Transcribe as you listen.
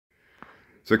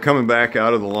So coming back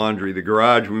out of the laundry, the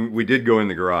garage, we did go in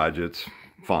the garage. It's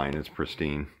fine, it's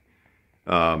pristine.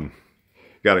 Got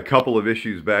a couple of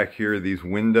issues back here. These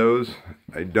windows,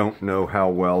 I don't know how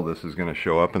well this is going to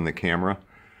show up in the camera,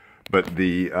 but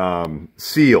the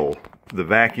seal, the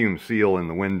vacuum seal in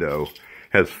the window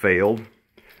has failed.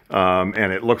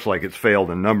 And it looks like it's failed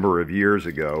a number of years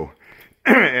ago.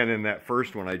 And in that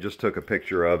first one I just took a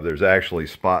picture of, there's actually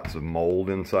spots of mold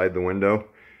inside the window.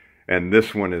 And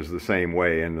this one is the same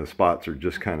way, and the spots are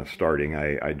just kind of starting.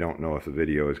 I don't know if the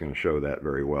video is going to show that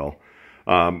very well.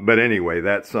 But anyway,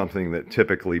 that's something that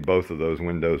typically both of those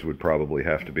windows would probably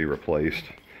have to be replaced.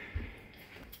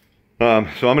 So I'm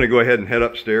going to go ahead and head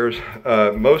upstairs.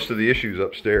 Most of the issues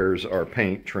upstairs are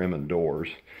paint, trim, and doors.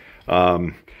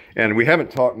 And we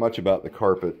haven't talked much about the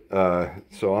carpet,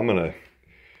 so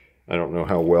I don't know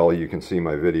how well you can see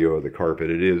my video of the carpet.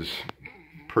 It is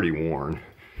pretty worn.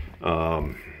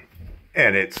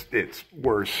 And it's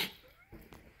worse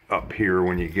up here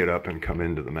when you get up and come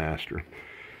into the master.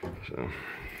 So,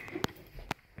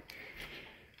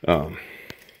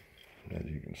 as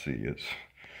you can see, it's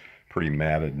pretty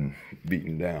matted and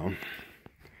beaten down.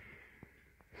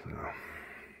 So,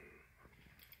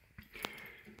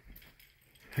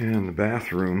 and the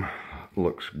bathroom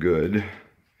looks good.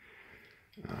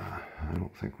 I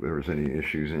don't think there was any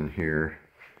issues in here.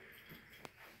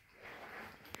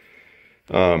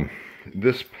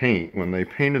 This paint, when they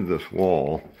painted this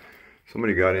wall,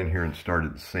 somebody got in here and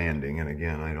started sanding, and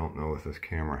again, I don't know with this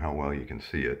camera how well you can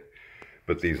see it,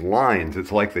 but these lines,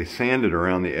 it's like they sanded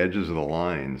around the edges of the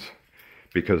lines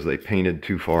because they painted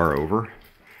too far over,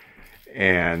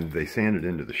 and they sanded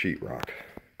into the sheetrock.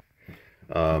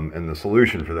 And the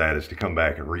solution for that is to come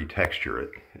back and retexture it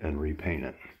and repaint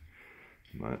it.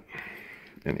 But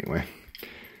anyway,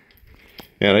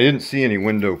 and I didn't see any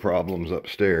window problems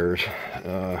upstairs.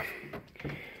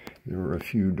 There were a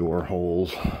few door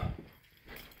holes. I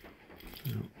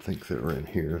don't think they were in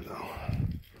here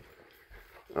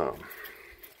though.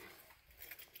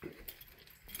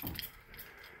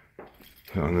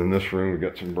 So, and in this room we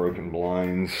got some broken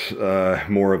blinds.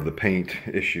 More of the paint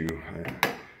issue.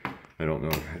 I don't know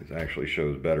if it actually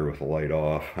shows better with the light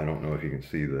off. I don't know if you can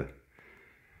see the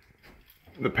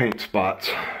paint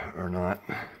spots or not.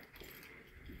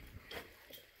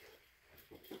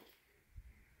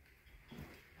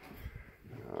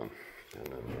 And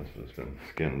then this has been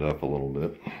skinned up a little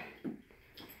bit.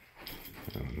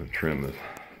 The trim is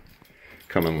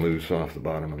coming loose off the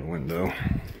bottom of the window.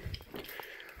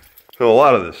 So a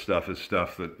lot of this stuff is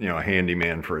stuff that, you know, a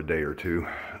handyman for a day or two,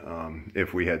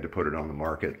 if we had to put it on the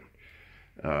market.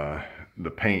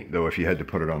 The paint, though, if you had to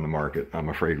put it on the market, I'm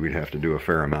afraid we'd have to do a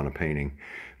fair amount of painting.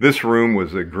 This room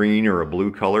was a green or a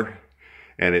blue color,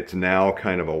 and it's now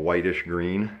kind of a whitish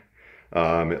green.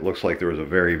 It looks like there was a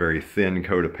very, very thin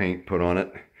coat of paint put on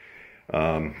it.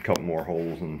 A couple more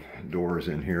holes and doors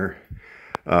in here.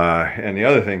 And the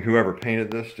other thing, whoever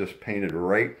painted this just painted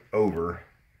right over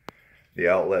the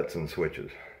outlets and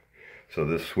switches. So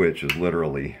this switch is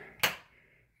literally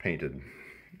painted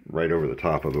right over the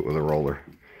top of it with a roller.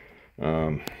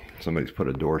 Somebody's put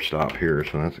a door stop here,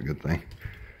 so that's a good thing.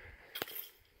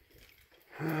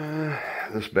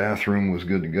 This bathroom was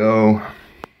good to go.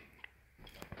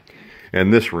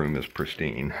 And this room is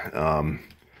pristine.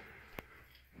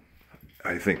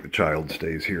 I think the child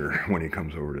stays here when he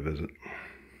comes over to visit.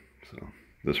 So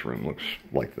this room looks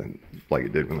like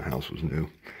it did when the house was new.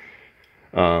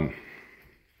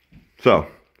 So,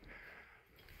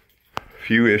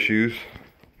 few issues.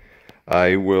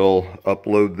 I will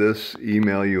upload this,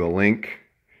 email you a link,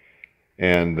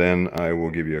 and then I will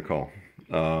give you a call.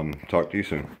 Talk to you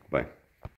soon. Bye.